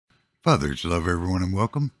Fathers, love everyone and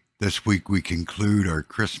welcome. This week we conclude our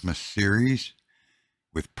Christmas series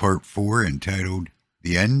with part 4 entitled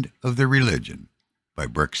The End of the Religion by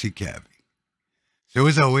Bruxy, Cavey. So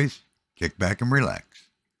as always, kick back and relax.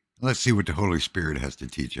 Let's see what the Holy Spirit has to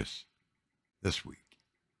teach us this week.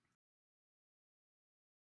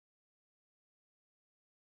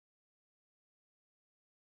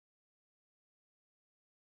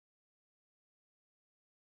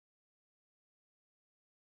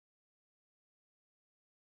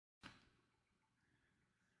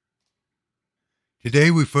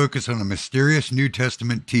 Today we focus on a mysterious New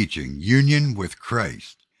Testament teaching, union with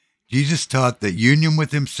Christ. Jesus taught that union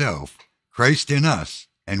with himself, Christ in us,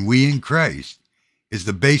 and we in Christ, is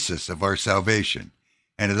the basis of our salvation,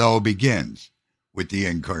 and it all begins with the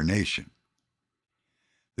Incarnation.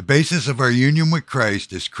 The basis of our union with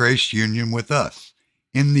Christ is Christ's union with us.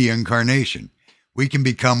 In the Incarnation, we can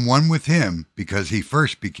become one with him because he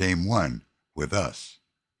first became one with us.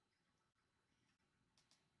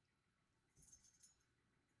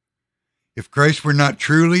 If Christ were not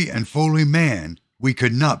truly and fully man, we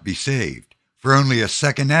could not be saved, for only a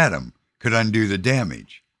second Adam could undo the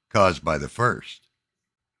damage caused by the first.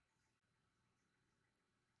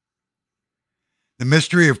 The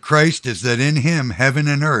mystery of Christ is that in him heaven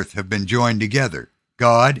and earth have been joined together.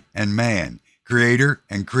 God and man, creator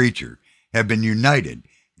and creature, have been united.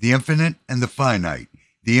 The infinite and the finite,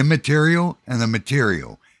 the immaterial and the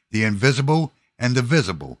material, the invisible and the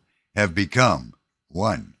visible have become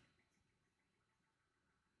one.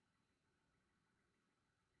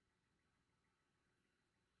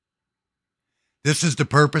 This is the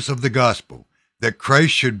purpose of the gospel, that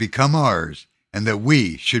Christ should become ours and that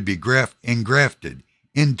we should be engrafted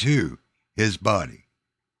into his body.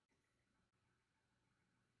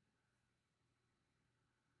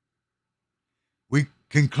 We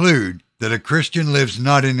conclude that a Christian lives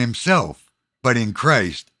not in himself, but in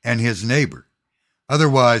Christ and his neighbor.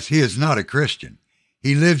 Otherwise, he is not a Christian.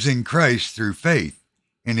 He lives in Christ through faith,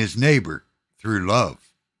 in his neighbor through love.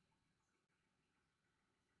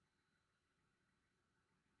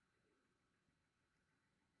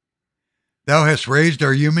 Thou hast raised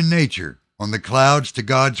our human nature on the clouds to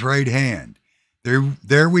God's right hand.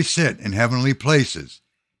 There we sit in heavenly places.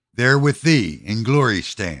 There with thee in glory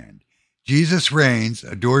stand. Jesus reigns,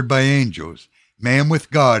 adored by angels. Man with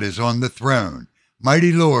God is on the throne.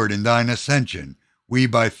 Mighty Lord, in thine ascension, we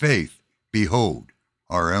by faith behold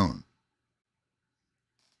our own.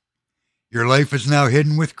 Your life is now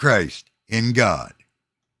hidden with Christ in God.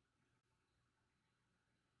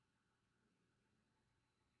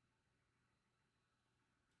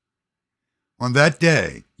 On that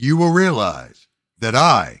day, you will realize that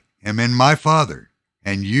I am in my Father,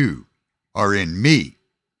 and you are in me,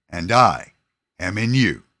 and I am in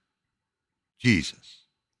you. Jesus.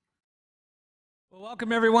 Well,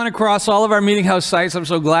 welcome everyone across all of our Meeting House sites. I'm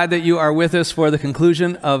so glad that you are with us for the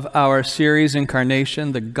conclusion of our series,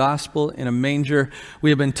 Incarnation, the Gospel in a Manger.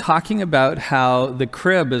 We have been talking about how the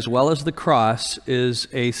crib, as well as the cross, is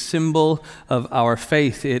a symbol of our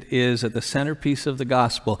faith. It is at the centerpiece of the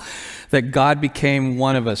gospel that God became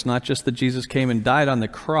one of us, not just that Jesus came and died on the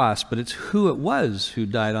cross, but it's who it was who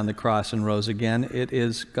died on the cross and rose again. It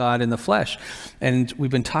is God in the flesh. And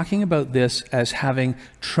we've been talking about this as having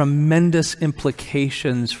tremendous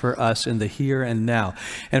implications for us in the here and now.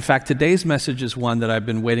 In fact, today's message is one that I've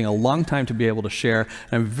been waiting a long time to be able to share,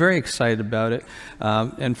 and I'm very excited about it.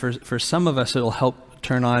 And for some of us, it'll help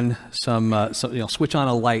turn on switch on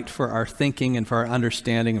a light for our thinking and for our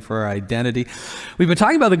understanding and for our identity. We've been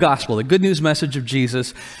talking about the gospel, the good news message of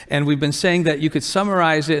Jesus, and we've been saying that you could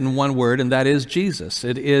summarize it in one word, and that is Jesus.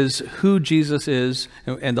 It is who Jesus is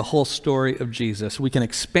and the whole story of Jesus. We can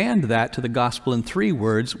expand that to the gospel in 3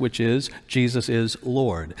 words, which is Jesus is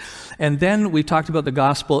Lord. And then we talked about the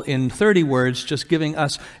gospel in 30 words, just giving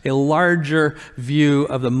us a larger view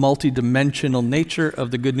of the multidimensional nature of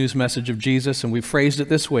the good news message of Jesus, and we phrased it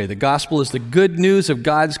this way: the gospel is the good news of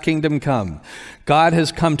God's kingdom come. God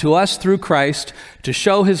has come to us through Christ to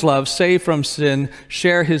show his love, save from sin,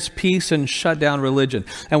 share his peace, and shut down religion.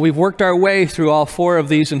 And we've worked our way through all 4 of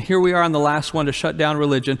these, and here we are on the last one, to shut down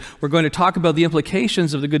religion. We're going to talk about the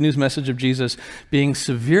implications of the good news message of Jesus being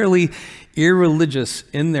severely irreligious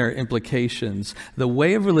in their implications. The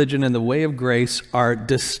way of religion and the way of grace are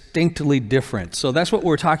distinctly different. So that's what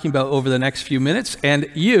we're talking about over the next few minutes, and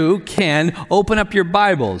you can open up your your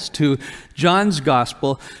Bibles to John's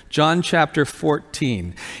Gospel, John chapter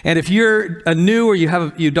 14. And if you're new or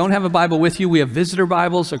you don't have a Bible with you, we have visitor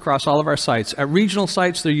Bibles across all of our sites. At regional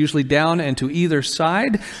sites, they're usually down and to either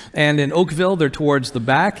side. And in Oakville, they're towards the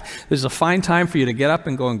back. This is a fine time for you to get up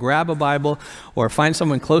and go and grab a Bible, or find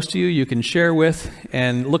someone close to you you can share with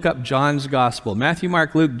and look up John's Gospel. Matthew,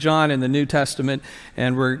 Mark, Luke, John in the New Testament,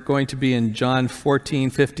 and we're going to be in John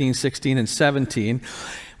 14, 15, 16, and 17.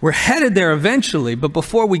 We're headed there eventually, but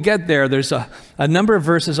before we get there, there's a number of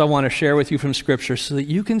verses I want to share with you from Scripture so that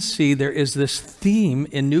you can see there is this theme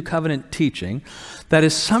in New Covenant teaching that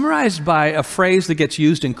is summarized by a phrase that gets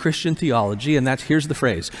used in Christian theology, and here's the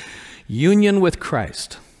phrase: union with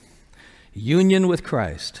Christ. Union with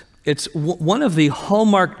Christ. It's one of the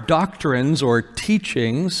hallmark doctrines or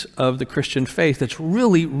teachings of the Christian faith that's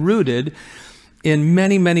really rooted in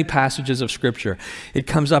many, many passages of Scripture. It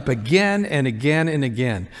comes up again and again and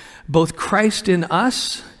again. Both Christ in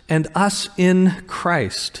us and us in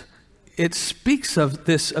Christ. It speaks of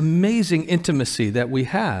this amazing intimacy that we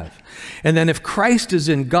have. And then if Christ is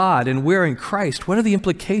in God and we're in Christ, what are the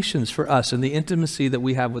implications for us and the intimacy that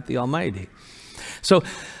we have with the Almighty? So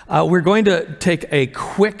we're going to take a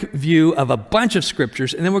quick view of a bunch of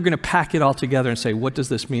scriptures, and then we're going to pack it all together and say, what does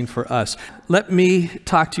this mean for us? Let me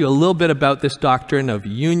talk to you a little bit about this doctrine of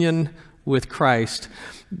union with Christ.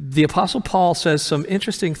 The Apostle Paul says some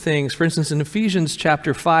interesting things. For instance, in Ephesians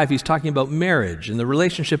chapter 5, he's talking about marriage and the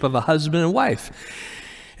relationship of a husband and wife.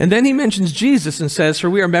 And then he mentions Jesus and says, for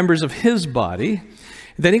we are members of his body.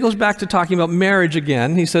 Then he goes back to talking about marriage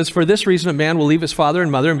again. He says, for this reason, a man will leave his father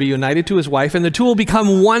and mother and be united to his wife, and the two will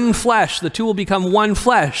become one flesh. The two will become one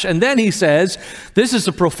flesh. And then he says, this is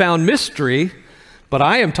a profound mystery, but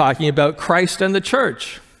I am talking about Christ and the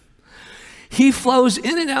church. He flows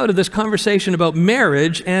in and out of this conversation about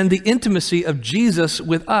marriage and the intimacy of Jesus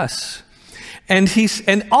with us.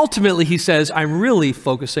 And ultimately he says, I'm really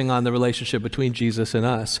focusing on the relationship between Jesus and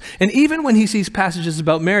us. And even when he sees passages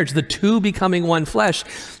about marriage, the two becoming one flesh,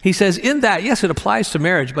 he says in that, yes, it applies to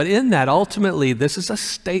marriage, but in that, ultimately, this is a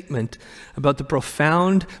statement about the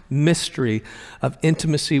profound mystery of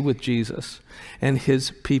intimacy with Jesus and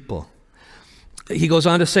his people. He goes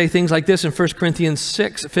on to say things like this in 1 Corinthians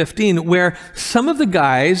 6:15, where some of the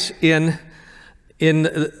guys in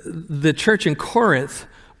the church in Corinth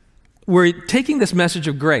we're taking this message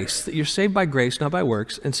of grace, that you're saved by grace, not by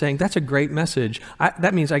works, and saying, that's a great message.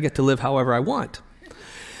 That means I get to live however I want.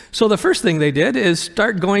 So the first thing they did is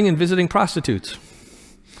start going and visiting prostitutes.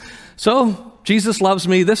 So, Jesus loves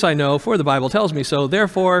me, this I know, for the Bible tells me so.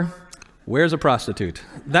 Therefore, where's a prostitute?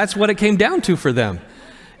 That's what it came down to for them.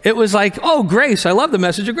 It was like, oh, grace, I love the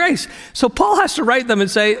message of grace. So Paul has to write them and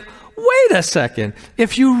say, wait a second,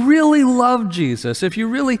 if you really love Jesus,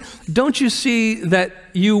 don't you see that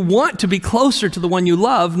you want to be closer to the one you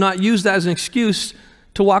love, not use that as an excuse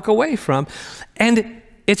to walk away from? And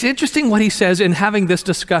it's interesting what he says in having this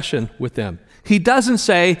discussion with them. He doesn't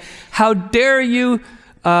say, how dare you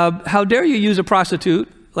use a prostitute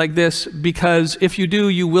like this, because if you do,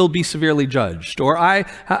 you will be severely judged. Or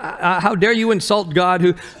how dare you insult God?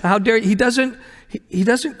 He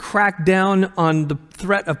doesn't crack down on the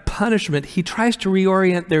threat of punishment. He tries to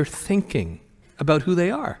reorient their thinking about who they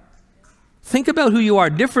are. Think about who you are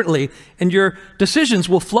differently, and your decisions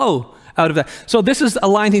will flow out of that. So this is a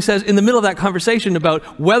line he says in the middle of that conversation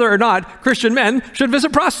about whether or not Christian men should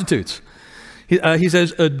visit prostitutes. He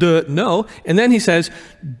says, no. And then he says,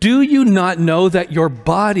 do you not know that your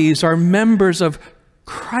bodies are members of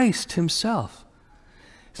Christ himself?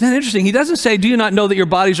 Isn't that interesting? He doesn't say, do you not know that your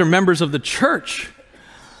bodies are members of the church,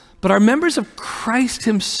 but are members of Christ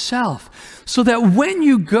himself? So that when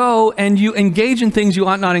you go and you engage in things you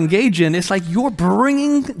ought not engage in, it's like you're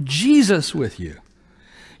bringing Jesus with you.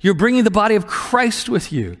 You're bringing the body of Christ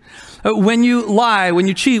with you. When you lie, when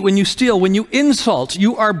you cheat, when you steal, when you insult,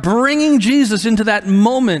 you are bringing Jesus into that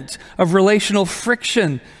moment of relational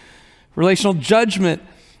friction, relational judgment.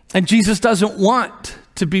 And Jesus doesn't want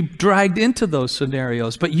to be dragged into those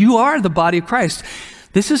scenarios, but you are the body of Christ.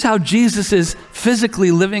 This is how Jesus is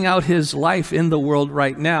physically living out his life in the world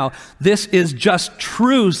right now. This is just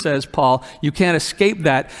true, says Paul. You can't escape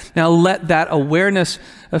that. Now let that awareness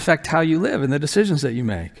affect how you live and the decisions that you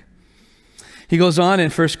make. He goes on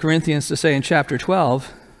in 1 Corinthians to say in chapter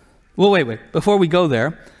 12, well, wait. Before we go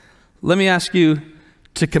there, let me ask you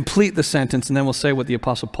to complete the sentence, and then we'll say what the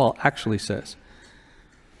Apostle Paul actually says.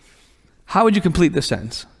 How would you complete this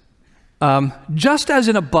sentence? Just as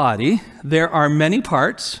in a body, there are many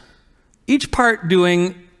parts, each part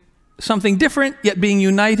doing something different, yet being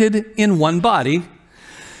united in one body,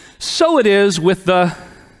 so it is with the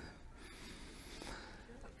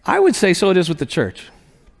I would say so it is with the church.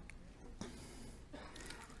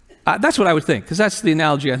 That's what I would think, because that's the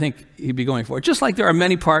analogy I think he'd be going for. Just like there are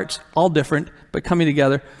many parts, all different, but coming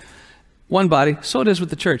together, one body, so it is with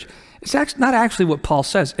the church. It's not actually what Paul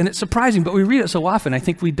says, and it's surprising, but we read it so often, I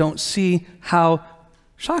think we don't see how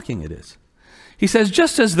shocking it is. He says,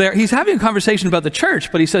 just as he's having a conversation about the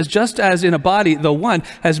church, but he says, just as in a body, the one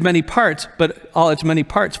has many parts, but all its many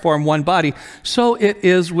parts form one body, so it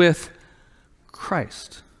is with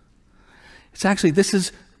Christ. It's actually,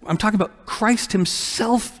 I'm talking about Christ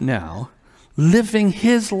himself now, living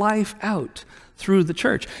his life out through the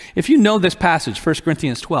church. If you know this passage, 1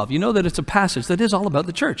 Corinthians 12, you know that it's a passage that is all about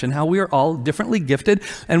the church and how we are all differently gifted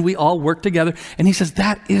and we all work together. And he says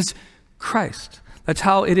that is Christ. That's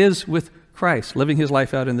how it is with Christ, living his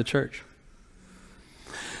life out in the church.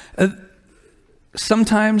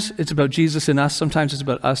 Sometimes it's about Jesus in us. Sometimes it's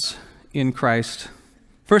about us in Christ.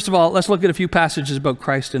 First of all, let's look at a few passages about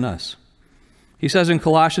Christ in us. He says in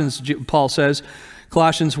Colossians, Paul says,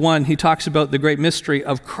 Colossians 1, he talks about the great mystery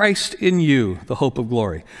of Christ in you, the hope of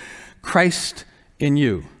glory. Christ in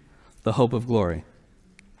you, the hope of glory.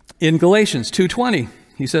 In Galatians 2:20,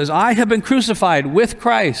 he says, I have been crucified with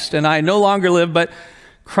Christ, and I no longer live, but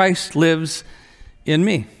Christ lives in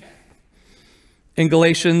me. In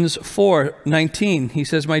Galatians 4:19, he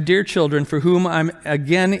says, my dear children, for whom I'm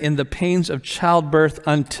again in the pains of childbirth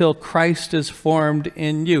until Christ is formed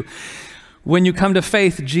in you. When you come to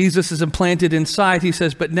faith, Jesus is implanted inside. He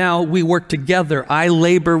says, but now we work together. I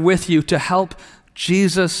labor with you to help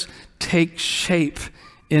Jesus take shape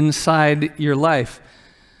inside your life.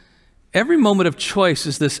 Every moment of choice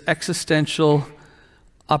is this existential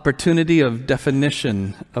opportunity of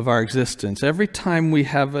definition of our existence. Every time we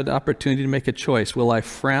have an opportunity to make a choice, will I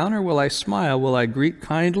frown or will I smile? Will I greet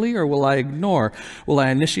kindly or will I ignore? Will I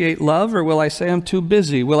initiate love or will I say I'm too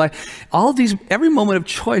busy? Every moment of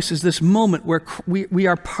choice is this moment where we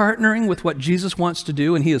are partnering with what Jesus wants to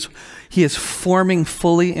do and he is forming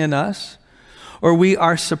fully in us, or we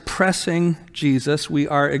are suppressing Jesus, we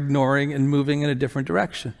are ignoring and moving in a different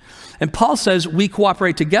direction. And Paul says we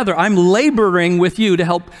cooperate together. I'm laboring with you to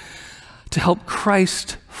help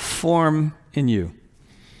Christ form in you.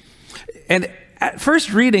 And at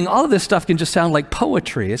first reading, all of this stuff can just sound like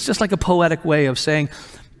poetry. It's just like a poetic way of saying,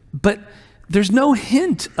 but there's no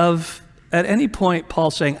hint of, at any point, Paul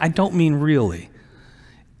saying, I don't mean really.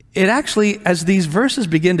 It actually, as these verses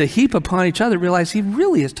begin to heap upon each other, realize he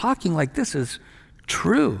really is talking like this is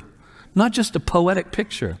true, not just a poetic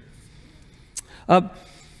picture.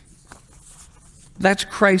 That's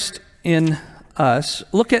Christ in us.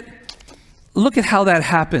 Look at how that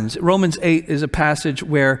happens. Romans 8 is a passage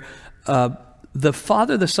where the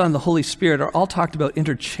Father, the Son, the Holy Spirit are all talked about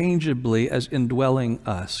interchangeably as indwelling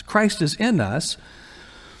us. Christ is in us,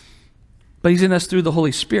 but he's in us through the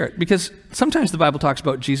Holy Spirit, because sometimes the Bible talks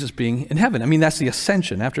about Jesus being in heaven. I mean, that's the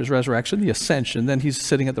ascension. After his resurrection, the ascension, then he's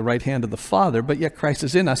sitting at the right hand of the Father, but yet Christ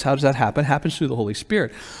is in us. How does that happen? It happens through the Holy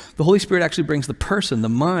Spirit. The Holy Spirit actually brings the person, the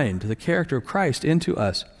mind, the character of Christ into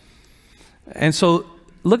us. And so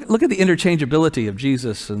look at the interchangeability of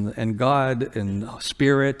Jesus and God and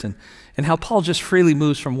Spirit and how Paul just freely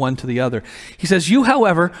moves from one to the other. He says, you,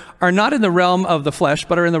 however, are not in the realm of the flesh,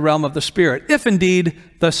 but are in the realm of the Spirit, if indeed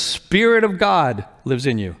the Spirit of God lives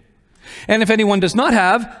in you. And if anyone does not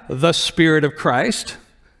have the Spirit of Christ,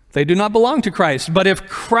 they do not belong to Christ. But if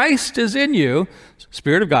Christ is in you,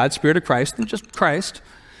 Spirit of God, Spirit of Christ, and just Christ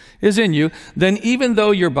is in you, then even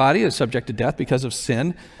though your body is subject to death because of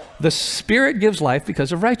sin, the Spirit gives life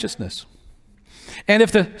because of righteousness. And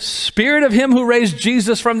if the Spirit of him who raised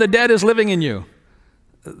Jesus from the dead is living in you,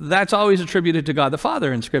 that's always attributed to God the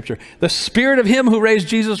Father in Scripture. The Spirit of him who raised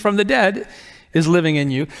Jesus from the dead is living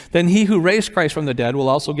in you, then he who raised Christ from the dead will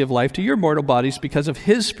also give life to your mortal bodies because of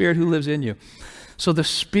his Spirit who lives in you. So the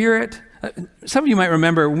Spirit, some of you might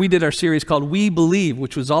remember when we did our series called We Believe,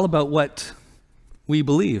 which was all about what we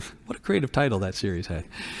believe. What a creative title that series had.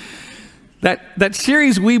 That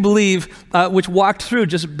series, We Believe, which walked through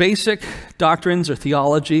just basic doctrines or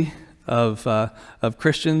theology of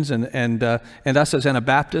Christians and us as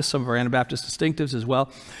Anabaptists, some of our Anabaptist distinctives as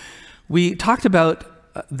well. We talked about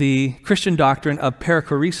the Christian doctrine of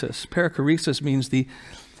perichoresis. Perichoresis means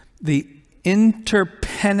the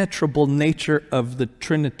interpenetrable nature of the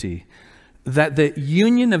Trinity. That the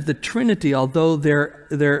union of the Trinity, although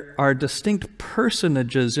there are distinct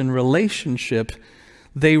personages in relationship,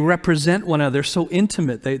 they represent one another. They're so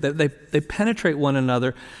intimate. They penetrate one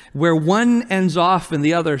another. Where one ends off and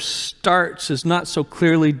the other starts is not so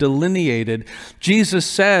clearly delineated. Jesus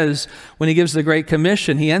says, when he gives the Great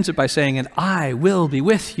Commission, he ends it by saying, and I will be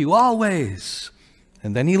with you always.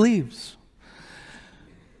 And then he leaves.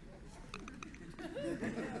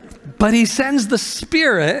 But he sends the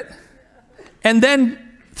Spirit, and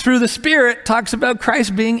then through the Spirit talks about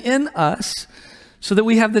Christ being in us, so that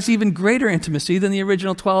we have this even greater intimacy than the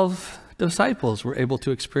original 12 disciples were able to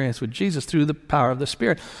experience with Jesus through the power of the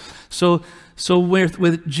Spirit. So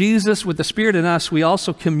with Jesus, with the Spirit in us, we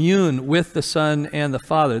also commune with the Son and the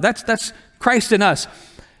Father. That's Christ in us.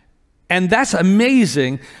 And that's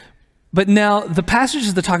amazing. But now the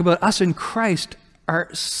passages that talk about us in Christ are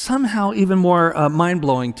somehow even more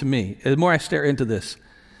mind-blowing to me. The more I stare into this,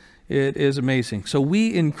 it is amazing. So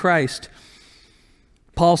we in Christ,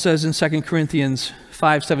 Paul says in 2 Corinthians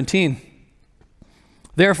 5:17,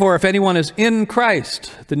 therefore, if anyone is in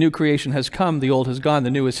Christ, the new creation has come, the old has gone,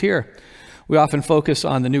 the new is here. We often focus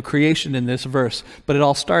on the new creation in this verse, but it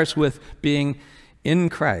all starts with being in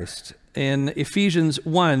Christ. In Ephesians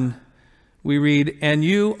 1, we read, and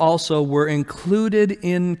you also were included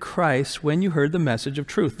in Christ when you heard the message of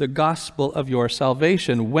truth, the gospel of your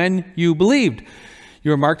salvation. When you believed, you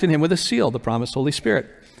were marked in him with a seal, the promised Holy Spirit,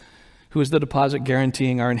 who is the deposit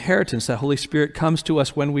guaranteeing our inheritance. That Holy Spirit comes to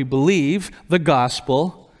us when we believe the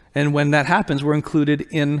gospel, and when that happens, we're included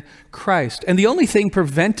in Christ. And the only thing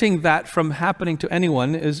preventing that from happening to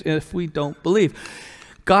anyone is if we don't believe.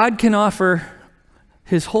 God can offer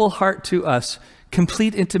his whole heart to us,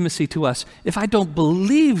 complete intimacy to us. If I don't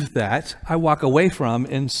believe that, I walk away from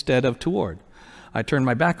instead of toward. I turn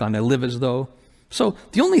my back on, I live as though. So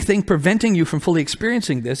the only thing preventing you from fully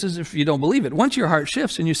experiencing this is if you don't believe it. Once your heart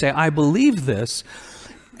shifts and you say, I believe this,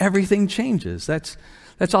 everything changes. That's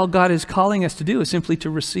all God is calling us to do, is simply to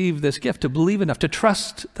receive this gift, to believe enough, to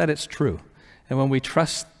trust that it's true. And when we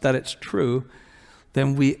trust that it's true,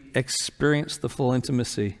 then we experience the full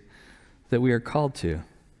intimacy that we are called to.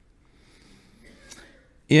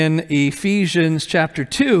 In Ephesians chapter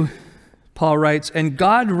 2, Paul writes, and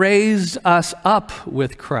God raised us up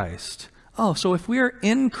with Christ. Oh, so if we are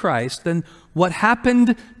in Christ, then what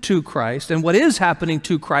happened to Christ and what is happening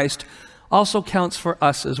to Christ also counts for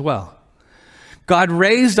us as well. God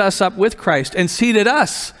raised us up with Christ and seated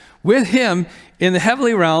us with him in the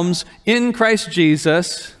heavenly realms in Christ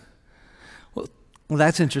Jesus. Well,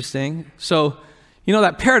 that's interesting. So, you know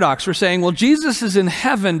that paradox, we're saying, well, Jesus is in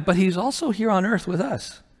heaven, but he's also here on earth with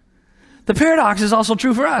us. The paradox is also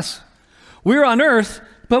true for us. We're on earth,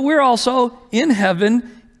 but we're also in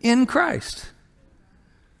heaven in Christ.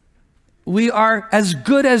 We are as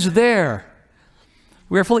good as there.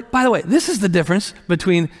 We are fully, by the way, this is the difference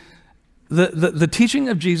between the teaching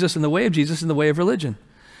of Jesus and the way of Jesus and the way of religion.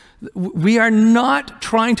 We are not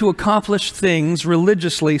trying to accomplish things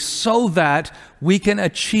religiously so that we can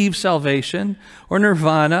achieve salvation or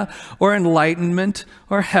nirvana or enlightenment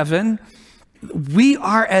or heaven. We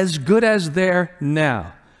are as good as there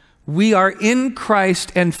now. We are in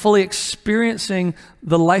Christ and fully experiencing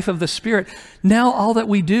the life of the Spirit. Now all that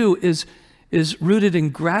we do is rooted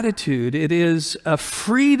in gratitude. It is a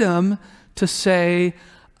freedom to say,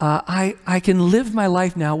 I can live my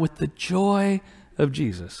life now with the joy of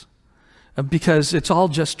Jesus. Because it's all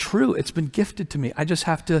just true. It's been gifted to me. I just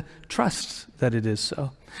have to trust that it is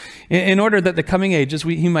so. In order that the coming ages,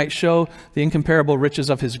 he might show the incomparable riches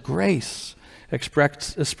of his grace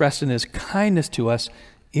expressed in his kindness to us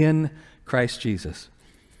in Christ Jesus.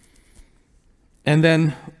 And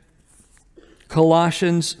then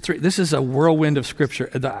Colossians 3, this is a whirlwind of scripture,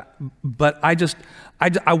 but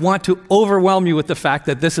I want to overwhelm you with the fact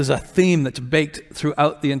that this is a theme that's baked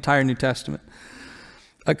throughout the entire New Testament.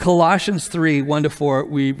 Colossians 3, 1-4,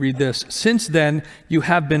 we read this. Since then, you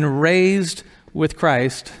have been raised with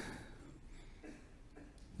Christ.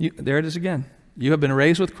 There it is again. You have been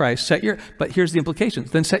raised with Christ. But here's the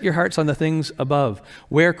implications. Then set your hearts on the things above,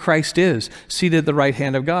 where Christ is, seated at the right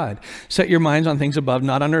hand of God. Set your minds on things above,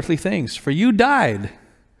 not on earthly things. For you died.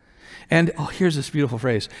 And, here's this beautiful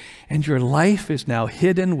phrase. And your life is now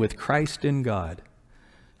hidden with Christ in God.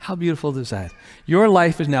 How beautiful is that? Your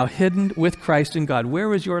life is now hidden with Christ in God.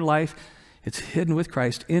 Where is your life? It's hidden with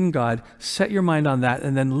Christ in God. Set your mind on that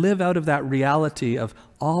and then live out of that reality of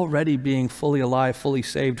already being fully alive, fully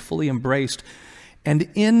saved, fully embraced, and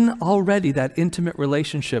in already that intimate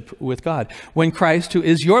relationship with God. When Christ, who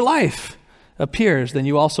is your life, appears, then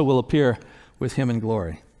you also will appear with him in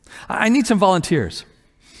glory. I need some volunteers.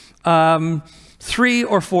 3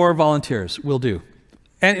 or 4 volunteers will do.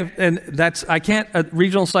 And that's,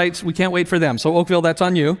 regional sites, we can't wait for them. So Oakville, that's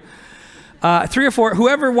on you. 3 or 4,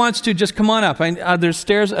 whoever wants to, just come on up. There's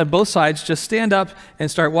stairs at both sides. Just stand up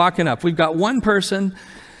and start walking up. We've got 1 person.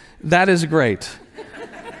 That is great.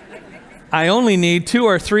 I only need 2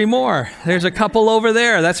 or 3 more. There's a couple over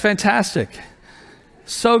there. That's fantastic.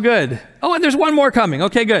 So good. Oh, and there's 1 more coming.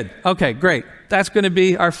 Okay, good. Okay, great. That's going to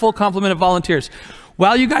be our full complement of volunteers.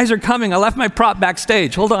 While you guys are coming, I left my prop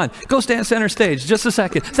backstage. Hold on. Go stand center stage. Just a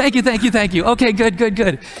second. Thank you, thank you, thank you. Okay, good, good,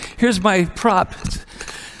 good. Here's my prop.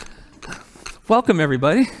 Welcome,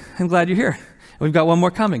 everybody. I'm glad you're here. We've got one more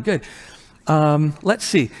coming. Good. Let's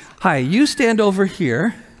see. Hi, you stand over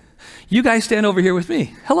here. You guys stand over here with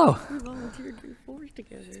me. Hello. We volunteered before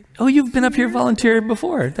together. Oh, you've been up here volunteering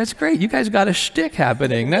before. That's great. You guys got a shtick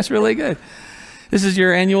happening. That's really good. This is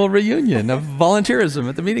your annual reunion of volunteerism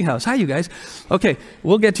at the meeting house. Hi, you guys. Okay,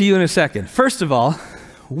 we'll get to you in a second. First of all,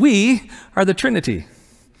 we are the Trinity.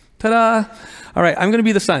 Ta-da. All right, I'm going to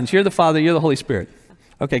be the Son. You're the Father. You're the Holy Spirit.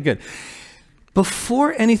 Okay, good.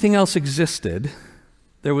 Before anything else existed,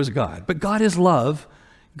 there was God. But God is love.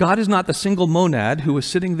 God is not the single monad who was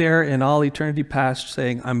sitting there in all eternity past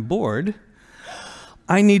saying, I'm bored.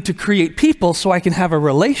 I need to create people so I can have a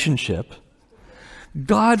relationship.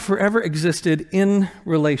 God forever existed in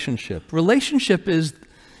relationship. Relationship is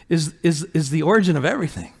the origin of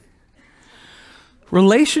everything.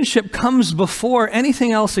 Relationship comes before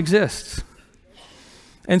anything else exists.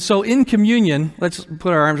 And so in communion, let's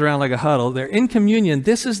put our arms around like a huddle there. In communion,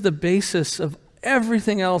 this is the basis of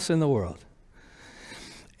everything else in the world.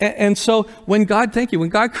 And so when God, thank you, when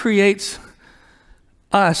God creates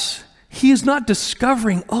us, he is not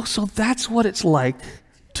discovering, oh, so that's what it's like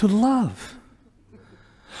to love.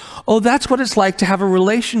 Oh, that's what it's like to have a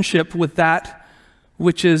relationship with that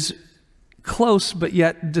which is close but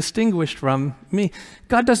yet distinguished from me.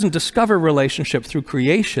 God doesn't discover relationship through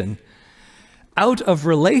creation. Out of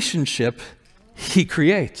relationship, he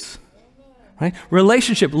creates. Right?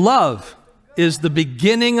 Relationship, love, is the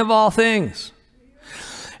beginning of all things.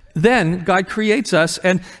 Then God creates us,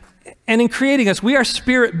 and in creating us, we are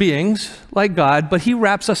spirit beings like God, but he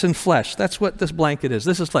wraps us in flesh. That's what this blanket is.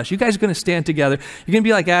 This is flesh. You guys are going to stand together. You're going to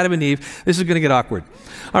be like Adam and Eve. This is going to get awkward.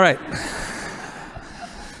 All right.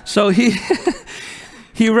 So he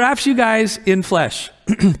wraps you guys in flesh.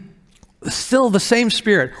 Still the same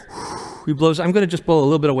spirit. He blows. I'm going to just blow a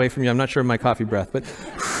little bit away from you. I'm not sure of my coffee breath, but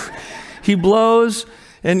he blows,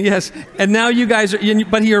 and yes, and now you guys are,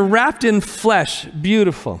 but you're wrapped in flesh.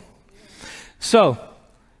 Beautiful. So,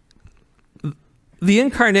 the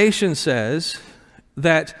Incarnation says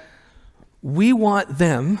that we want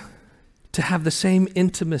them to have the same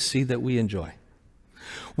intimacy that we enjoy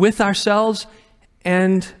with ourselves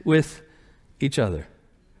and with each other.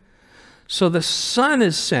 So the Son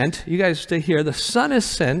is sent, you guys stay here, the Son is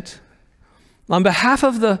sent on behalf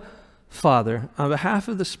of the Father, on behalf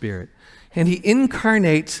of the Spirit, and he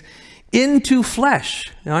incarnates into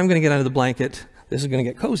flesh. Now I'm going to get under the blanket. This is going to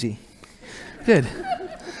get cozy. Good.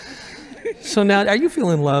 So now, are you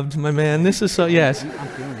feeling loved, my man? This is so, yes. I'm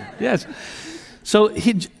feeling it. Yes. So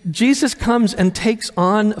Jesus comes and takes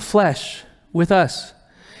on flesh with us.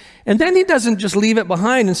 And then he doesn't just leave it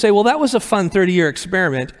behind and say, well, that was a fun 30-year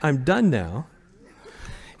experiment. I'm done now.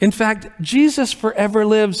 In fact, Jesus forever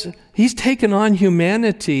lives. He's taken on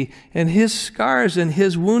humanity and his scars and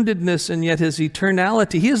his woundedness and yet his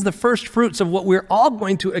eternality. He is the first fruits of what we're all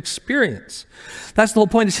going to experience. That's the whole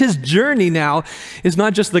point. Is his journey now is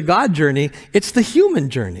not just the God journey, it's the human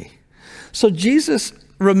journey. So Jesus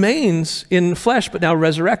remains in flesh, but now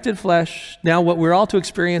resurrected flesh, now what we're all to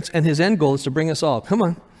experience, and his end goal is to bring us all. Come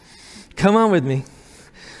on with me.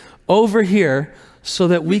 Over here, so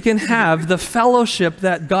that we can have the fellowship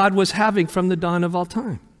that God was having from the dawn of all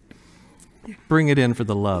time. Bring it in for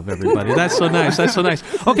the love, everybody. That's so nice. That's so nice.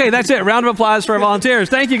 Okay, that's it. Round of applause for our volunteers.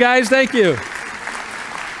 Thank you, guys. Thank you.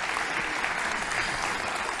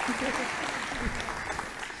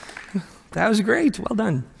 That was great. Well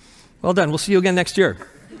done. Well done. We'll see you again next year.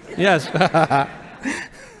 Yes.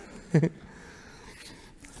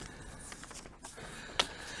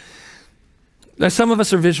 Now, some of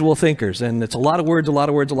us are visual thinkers, and it's a lot of words, a lot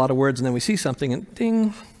of words, a lot of words, and then we see something and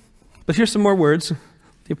ding. But here's some more words.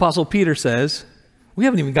 The Apostle Peter says, we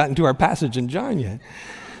haven't even gotten to our passage in John yet.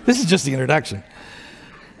 This is just the introduction.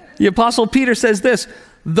 The Apostle Peter says this,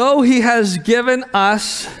 though he has given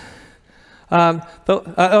us,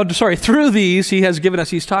 through these he has given us,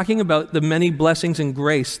 he's talking about the many blessings and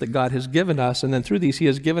grace that God has given us, and then through these he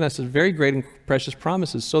has given us his very great and precious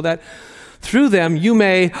promises, so that through them you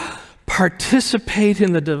may participate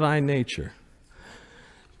in the divine nature.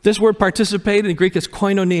 This word participate in Greek is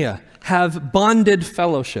koinonia, have bonded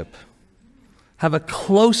fellowship, have a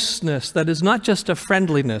closeness that is not just a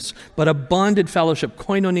friendliness, but a bonded fellowship,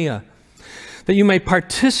 koinonia, that you may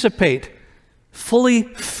participate, fully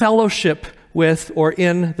fellowship with or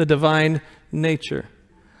in the divine nature.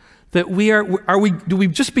 That do we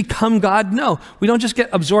just become God? No, we don't just get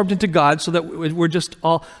absorbed into God so that we're just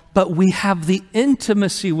all, but we have the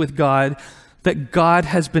intimacy with God that God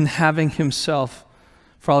has been having himself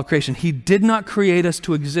for all of creation. He did not create us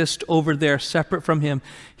to exist over there separate from him.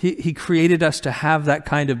 He created us to have that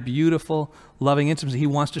kind of beautiful, loving intimacy. He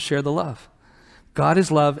wants to share the love. God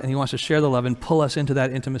is love, and he wants to share the love and pull us into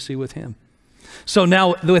that intimacy with him. So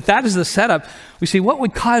now, with that as the setup, we see what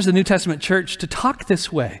would cause the New Testament church to talk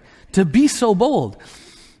this way, to be so bold.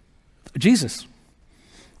 Jesus.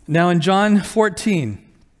 Now in John 14,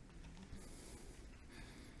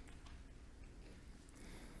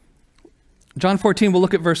 we'll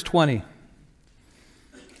look at verse 20.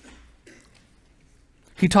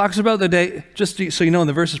 He talks about the day, just so you know, in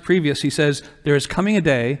the verses previous, he says, there is coming a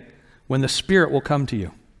day when the Spirit will come to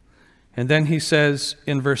you. And then he says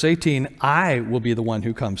in verse 18, I will be the one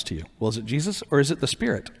who comes to you. Well, is it Jesus or is it the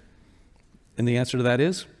Spirit? And the answer to that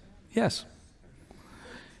is yes.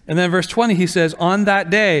 And then verse 20, he says, on that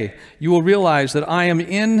day you will realize that I am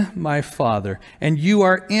in my Father, and you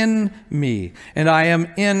are in me, and I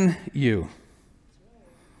am in you.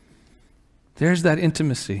 There's that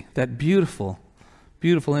intimacy, that beautiful,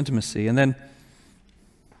 beautiful intimacy. And then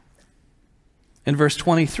in verse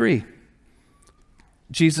 23,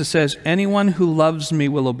 Jesus says, anyone who loves me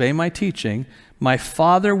will obey my teaching. My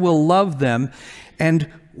Father will love them,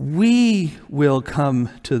 and we will come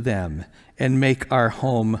to them and make our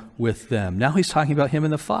home with them. Now he's talking about him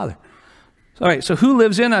and the Father. All right, so who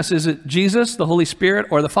lives in us? Is it Jesus, the Holy Spirit,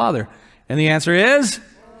 or the Father? And the answer is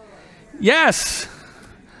yes.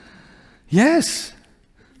 Yes.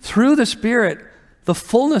 Through the Spirit, the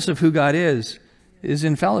fullness of who God is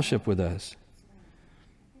in fellowship with us.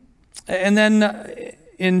 And then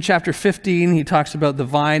in chapter 15, he talks about the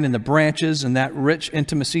vine and the branches and that rich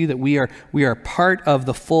intimacy that we are part of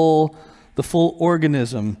the full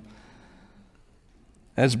organism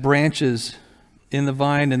as branches in the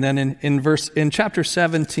vine. And then in chapter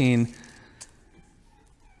 17,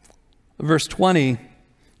 verse 20,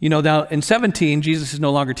 you know, now in 17, Jesus is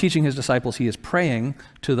no longer teaching his disciples, he is praying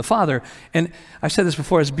to the Father. And I've said this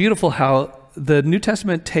before, it's beautiful how the New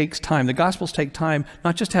Testament takes time, the Gospels take time,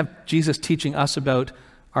 not just to have Jesus teaching us about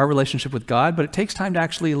our relationship with God, but it takes time to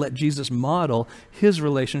actually let Jesus model his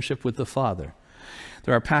relationship with the Father.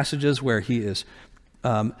 There are passages where he is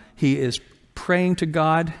praying to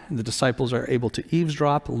God, and the disciples are able to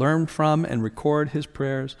eavesdrop, learn from, and record his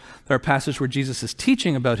prayers. There are passages where Jesus is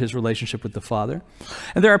teaching about his relationship with the Father.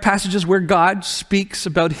 And there are passages where God speaks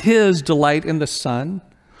about his delight in the Son.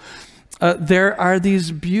 There are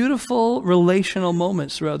these beautiful relational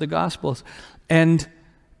moments throughout the Gospels. And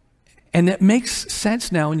it makes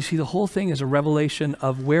sense now when you see the whole thing as a revelation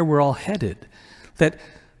of where we're all headed. That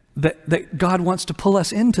God wants to pull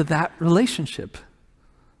us into that relationship.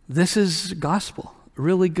 This is gospel,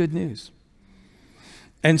 really good news.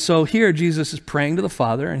 And so here Jesus is praying to the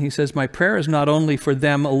Father, and he says, my prayer is not only for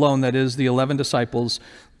them alone, that is the 11 disciples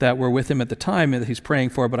that were with him at the time that he's praying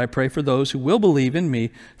for, but I pray for those who will believe in me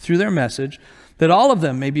through their message, that all of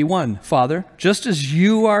them may be one. Father, just as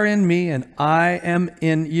you are in me and I am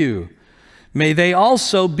in you, may they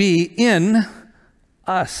also be in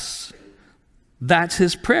us. That's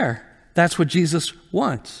his prayer. That's what Jesus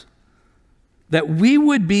wants. That we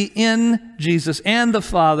would be in Jesus and the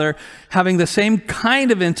Father, having the same kind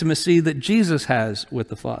of intimacy that Jesus has with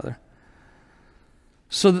the Father,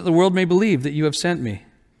 so that the world may believe that you have sent me.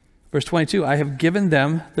 Verse 22, I have given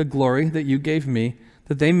them the glory that you gave me,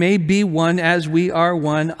 that they may be one as we are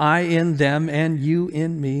one, I in them and you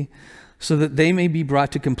in me, so that they may be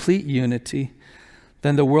brought to complete unity.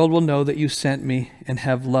 Then the world will know that you sent me and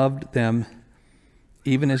have loved them,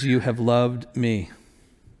 even as you have loved me.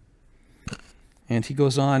 And he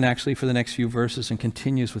goes on actually for the next few verses and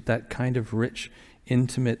continues with that kind of rich,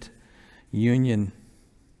 intimate union.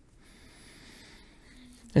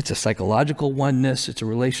 It's a psychological oneness. It's a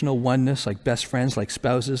relational oneness, like best friends, like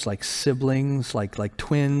spouses, like siblings, like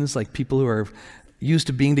twins, like people who are used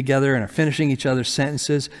to being together and are finishing each other's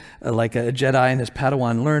sentences, like a Jedi and his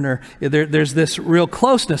Padawan learner. There's this real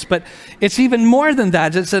closeness, but it's even more than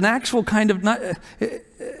that. It's an actual kind of, not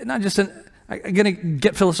just an, I'm going to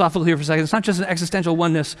get philosophical here for a second. It's not just an existential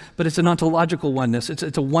oneness, but it's an ontological oneness.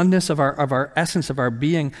 It's a oneness of our essence, of our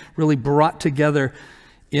being, really brought together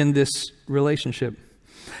in this relationship.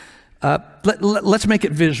 Let's make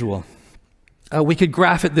it visual. We could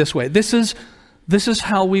graph it this way. This is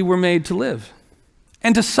how we were made to live.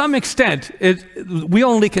 And to some extent, we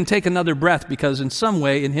only can take another breath because in some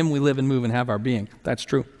way, in him we live and move and have our being. That's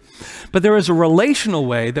true. But there is a relational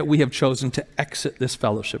way that we have chosen to exit this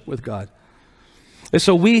fellowship with God. And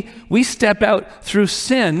so we step out through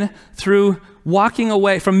sin, through walking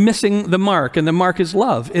away from missing the mark, and the mark is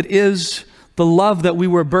love. It is the love that we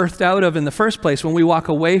were birthed out of in the first place. When we walk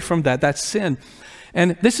away from that, that's sin.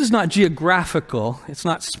 And this is not geographical, it's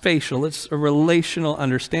not spatial, it's a relational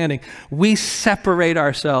understanding. We separate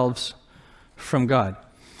ourselves from God.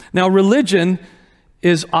 Now, religion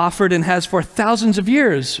is offered and has for thousands of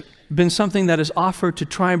years been something that is offered to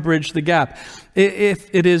try and bridge the gap.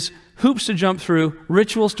 It is hoops to jump through,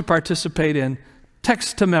 rituals to participate in,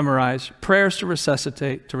 texts to memorize, prayers to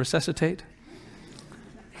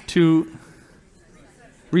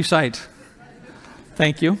recite.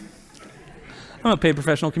 Thank you. I'm a paid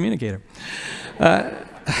professional communicator.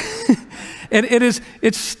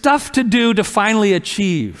 It's stuff to do to finally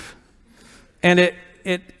achieve. And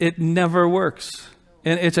it never works.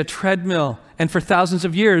 And it's a treadmill. And for thousands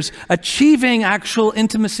of years, achieving actual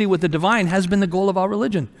intimacy with the divine has been the goal of all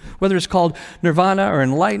religion. Whether it's called nirvana or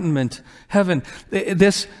enlightenment, heaven,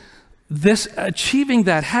 this achieving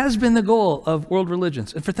that has been the goal of world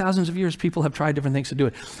religions. And for thousands of years, people have tried different things to do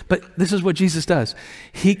it. But this is what Jesus does.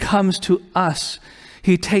 He comes to us.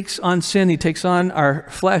 He takes on sin. He takes on our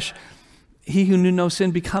flesh. He who knew no sin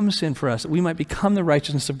becomes sin for us, that we might become the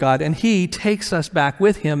righteousness of God. And he takes us back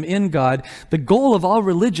with him in God. The goal of all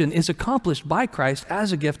religion is accomplished by Christ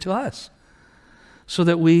as a gift to us, so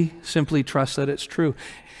that we simply trust that it's true.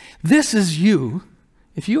 This is you.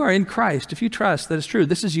 If you are in Christ, if you trust that it's true,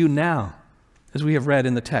 this is you now, as we have read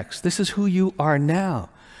in the text. This is who you are now.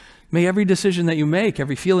 May every decision that you make,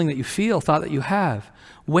 every feeling that you feel, thought that you have,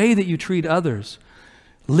 way that you treat others,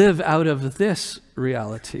 live out of this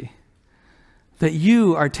reality, that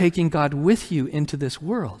you are taking God with you into this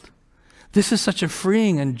world. This is such a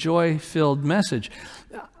freeing and joy-filled message.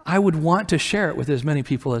 I would want to share it with as many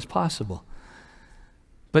people as possible,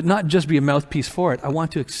 but not just be a mouthpiece for it. I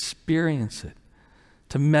want to experience it,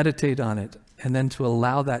 to meditate on it, and then to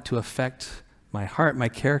allow that to affect my heart, my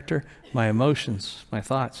character, my emotions, my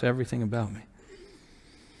thoughts, everything about me.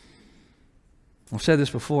 I've said this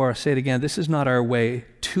before, I'll say it again. This is not our way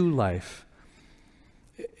to life,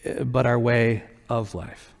 but our way of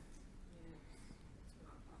life.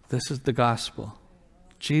 This is the gospel.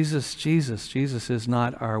 Jesus is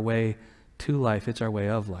not our way to life, it's our way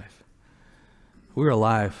of life. We're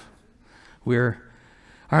alive.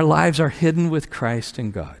 Our lives are hidden with Christ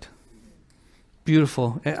in God.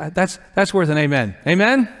 Beautiful. That's worth an amen.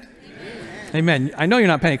 Amen? Amen. I know you're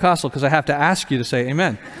not Pentecostal because I have to ask you to say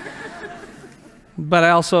amen. But I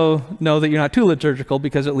also know that you're not too liturgical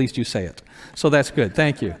because at least you say it. So that's good.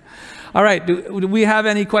 Thank you. All right. Do we have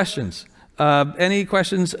any questions? Any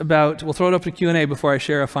questions about, we'll throw it up to Q&A before I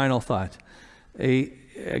share a final thought. Any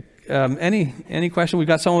question? We've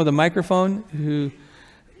got someone with a microphone who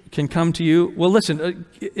can come to you. Well, listen,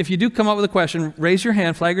 if you do come up with a question, raise your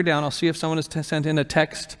hand, flag her down. I'll see if someone has sent in a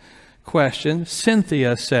text question.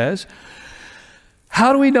 Cynthia says,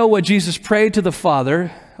 how do we know what Jesus prayed to the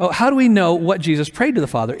Father? Oh, how do we know what Jesus prayed to the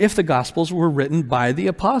Father if the Gospels were written by the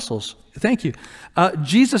apostles? Thank you.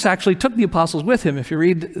 Jesus actually took the apostles with him. If you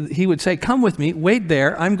read, he would say, come with me, wait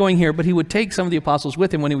there, I'm going here, but he would take some of the apostles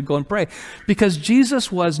with him when he would go and pray. Because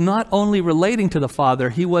Jesus was not only relating to the Father,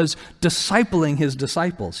 he was discipling his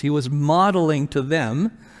disciples. He was modeling to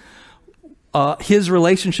them his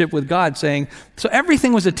relationship with God, saying, so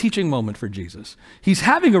everything was a teaching moment for Jesus. He's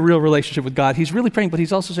having a real relationship with God. He's really praying, but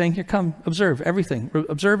he's also saying, here, come, observe everything.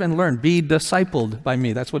 Observe and learn. Be discipled by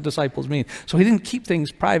me. That's what disciples mean. So he didn't keep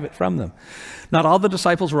things private from them. Not all the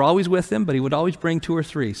disciples were always with him, but he would always bring 2 or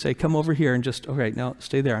 3. Say, come over here and just, okay, now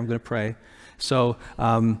stay there. I'm going to pray. So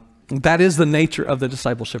that is the nature of the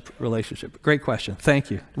discipleship relationship. Great question.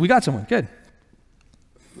 Thank you. We got someone. Good.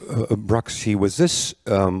 Bruxy, was this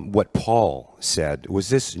what Paul said? Was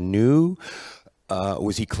this new?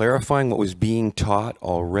 Was he clarifying what was being taught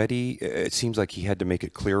already? It seems like he had to make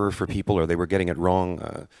it clearer for people, or they were getting it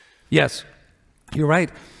wrong. Yes, you're right.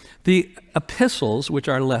 The epistles, which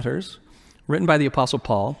are letters written by the Apostle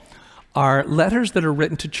Paul, are letters that are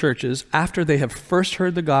written to churches after they have first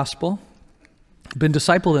heard the gospel, been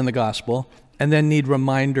discipled in the gospel, and then need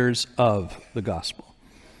reminders of the gospel.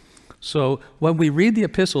 So when we read the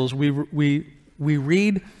epistles, we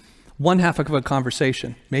read one half of a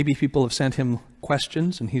conversation. Maybe people have sent him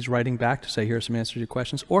questions and he's writing back to say, here are some answers to your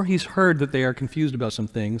questions. Or he's heard that they are confused about some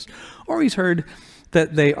things. Or he's heard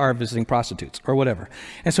that they are visiting prostitutes or whatever.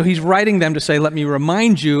 And so he's writing them to say, let me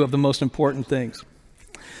remind you of the most important things.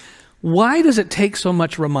 Why does it take so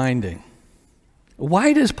much reminding?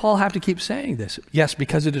 Why does Paul have to keep saying this? Yes,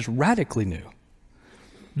 because it is radically new.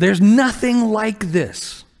 There's nothing like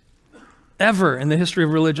this ever in the history of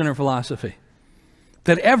religion or philosophy.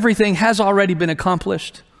 That everything has already been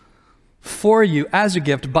accomplished for you as a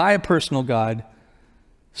gift by a personal God.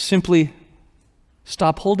 Simply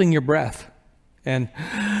stop holding your breath and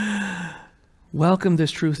welcome this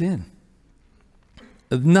truth in.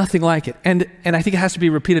 Nothing like it. And I think it has to be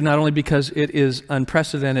repeated not only because it is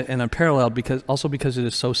unprecedented and unparalleled, also because it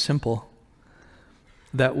is so simple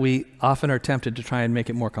that we often are tempted to try and make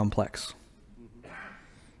it more complex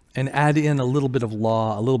and add in a little bit of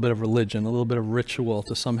law, a little bit of religion, a little bit of ritual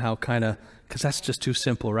to somehow kind of, because that's just too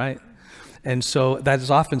simple, right? And so that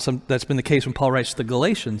is often that's been the case when Paul writes to the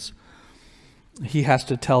Galatians. He has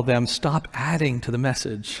to tell them, stop adding to the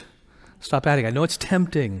message. Stop adding. I know it's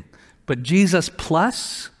tempting, but Jesus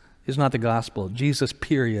plus is not the gospel. Jesus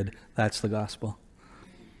period, that's the gospel.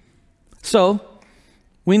 So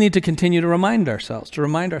we need to continue to remind ourselves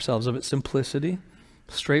of its simplicity,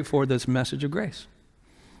 straightforward, this message of grace.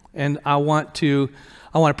 And I want to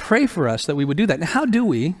pray for us that we would do that. Now, how do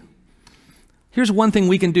we? Here's one thing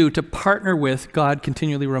we can do to partner with God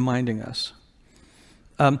continually reminding us.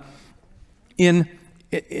 In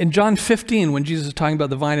John 15, when Jesus is talking about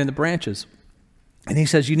the vine and the branches, and he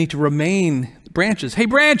says, you need to remain branches. Hey,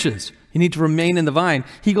 branches, you need to remain in the vine.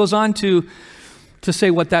 He goes on to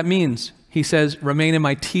say what that means. He says, remain in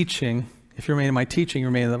my teaching. If you remain in my teaching, you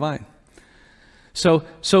remain in the vine. So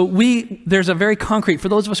there's a very concrete, for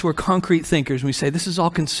those of us who are concrete thinkers, we say, this is all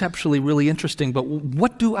conceptually really interesting, but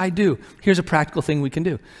what do I do? Here's a practical thing we can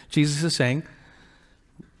do. Jesus is saying,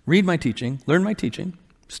 read my teaching, learn my teaching,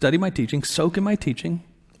 study my teaching, soak in my teaching,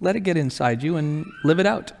 let it get inside you and live it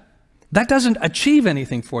out. That doesn't achieve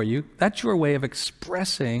anything for you. That's your way of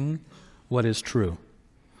expressing what is true.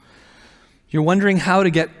 You're wondering how to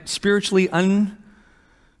get spiritually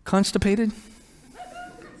unconstipated?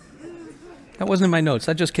 That wasn't in my notes.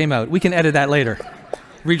 That just came out. We can edit that later.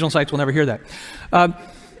 Regional sites will never hear that.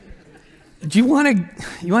 Do you want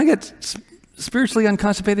to get spiritually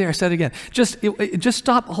unconstipated? I said it again. Just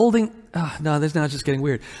stop holding. Oh, no, this now is just getting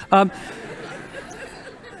weird.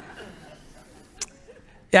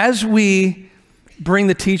 As we bring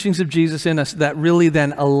the teachings of Jesus in us, that really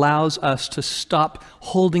then allows us to stop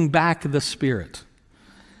holding back the Spirit.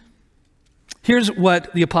 Here's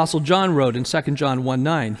what the Apostle John wrote in 2 John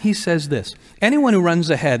 1:9. He says this, anyone who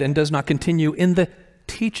runs ahead and does not continue in the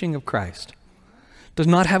teaching of Christ does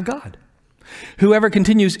not have God. Whoever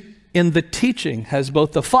continues in the teaching has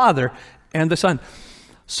both the Father and the Son.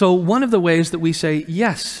 So one of the ways that we say,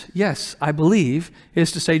 yes, I believe,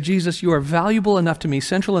 is to say, Jesus, you are valuable enough to me,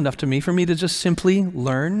 central enough to me, for me to just simply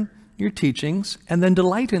learn your teachings and then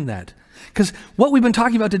delight in that. Because what we've been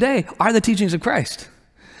talking about today are the teachings of Christ.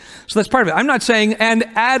 So that's part of it. I'm not saying, and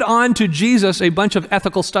add on to Jesus a bunch of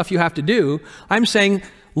ethical stuff you have to do. I'm saying,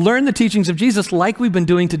 learn the teachings of Jesus like we've been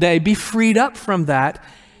doing today, be freed up from that,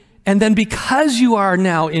 and then because you are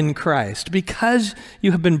now in Christ, because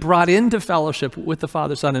you have been brought into fellowship with the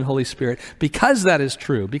Father, Son, and Holy Spirit, because that is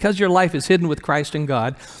true, because your life is hidden with Christ in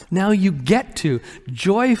God, now you get to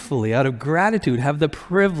joyfully, out of gratitude, have the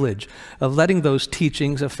privilege of letting those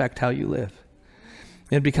teachings affect how you live.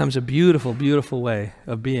 It becomes a beautiful, beautiful way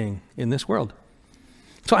of being in this world.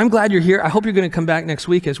 So I'm glad you're here. I hope you're going to come back next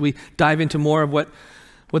week as we dive into more of what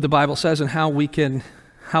the Bible says and how we can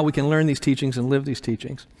learn these teachings and live these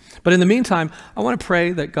teachings. But in the meantime, I want to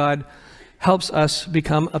pray that God helps us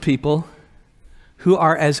become a people who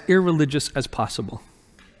are as irreligious as possible,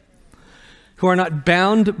 who are not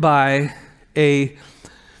bound by a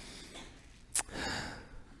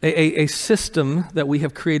system that we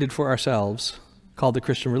have created for ourselves called the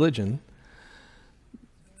Christian religion,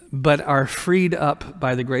 but are freed up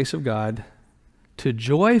by the grace of God to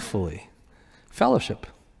joyfully fellowship.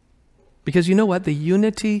 Because you know what? The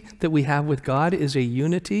unity that we have with God is a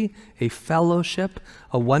unity, a fellowship,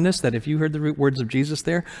 a oneness that, if you heard the words of Jesus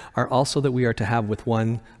there, are also that we are to have with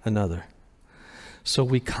one another. So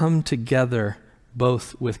we come together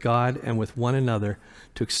both with God and with one another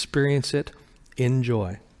to experience it in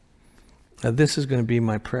joy. Now, this is going to be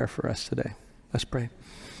my prayer for us today. Let's pray.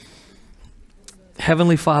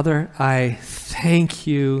 Heavenly Father, I thank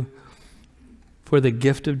you for the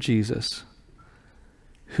gift of Jesus,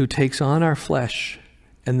 who takes on our flesh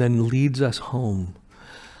and then leads us home.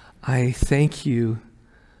 I thank you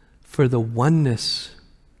for the oneness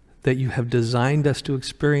that you have designed us to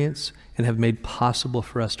experience and have made possible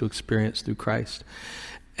for us to experience through Christ.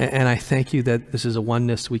 And I thank you that this is a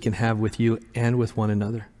oneness we can have with you and with one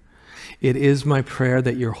another. It is my prayer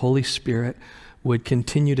that your Holy Spirit would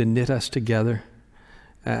continue to knit us together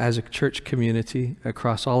as a church community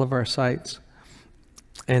across all of our sites.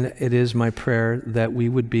 And it is my prayer that we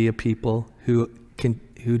would be a people who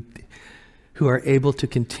are able to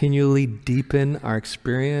continually deepen our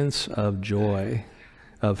experience of joy,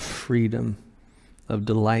 of freedom, of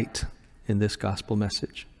delight in this gospel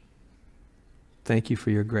message. Thank you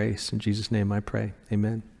for your grace. In Jesus' name I pray.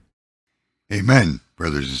 Amen. Amen,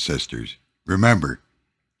 brothers and sisters. Remember,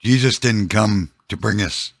 Jesus didn't come to bring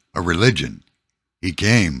us a religion. He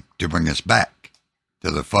came to bring us back to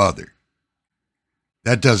the Father.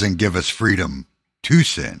 That doesn't give us freedom to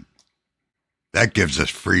sin. That gives us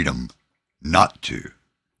freedom not to.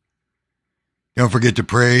 Don't forget to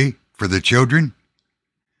pray for the children,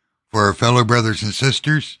 for our fellow brothers and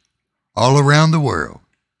sisters all around the world,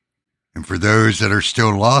 and for those that are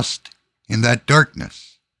still lost in that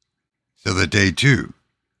darkness, so that they too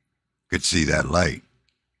could see that light.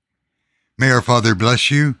 May our Father bless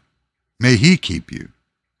you. May He keep you.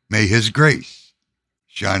 May His grace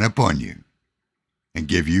shine upon you and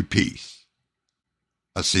give you peace.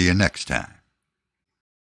 I'll see you next time.